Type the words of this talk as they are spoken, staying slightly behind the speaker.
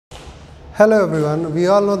Hello everyone, we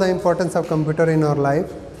all know the importance of computer in our life,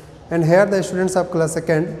 and here the students of class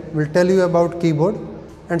 2nd will tell you about keyboard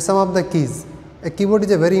and some of the keys. A keyboard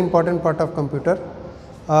is a very important part of computer.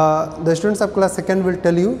 The students of class 2nd will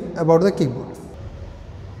tell you about the keyboard.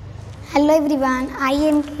 Hello everyone, I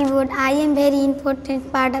am keyboard. I am very important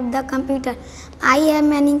part of the computer. I have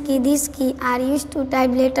many keys. These keys are used to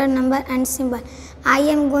type letter, number and symbol. I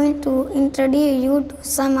am going to introduce you to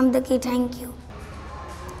some of the keys. Thank you.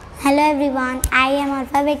 Hello everyone, I am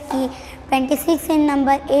alphabet key 26 in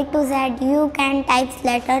number A to Z. You can type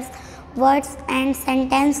letters, words and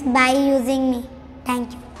sentence by using me.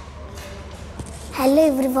 Thank you. Hello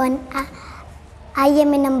everyone, I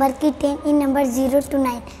am a number key 10 in number 0 to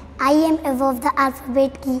 9. I am above the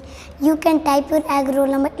alphabet key. You can type your egg, roll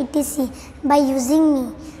number etc. by using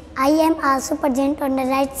me. I am also present on the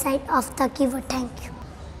right side of the keyboard. Thank you.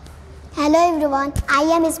 Hello everyone, I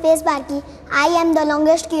am Spacebar key. I am the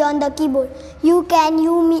longest key on the keyboard. You can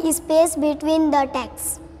use me space between the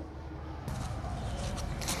text.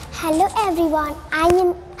 Hello everyone, I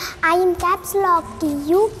am caps lock key.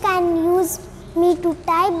 You can use me to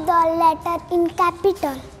type the letter in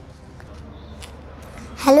capital.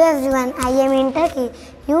 Hello everyone, I am enter key.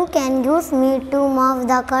 You can use me to move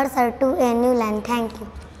the cursor to a new line. Thank you.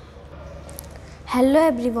 Hello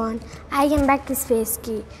everyone, I am Backspace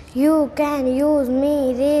key. You can use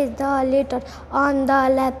me raise the letter on the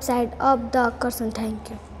left side of the cursor. Thank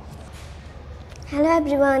you. Hello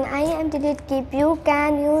everyone, I am delete key. You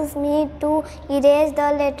can use me to erase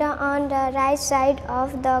the letter on the right side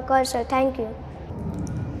of the cursor. Thank you.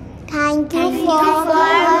 Thank you for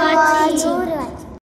watching.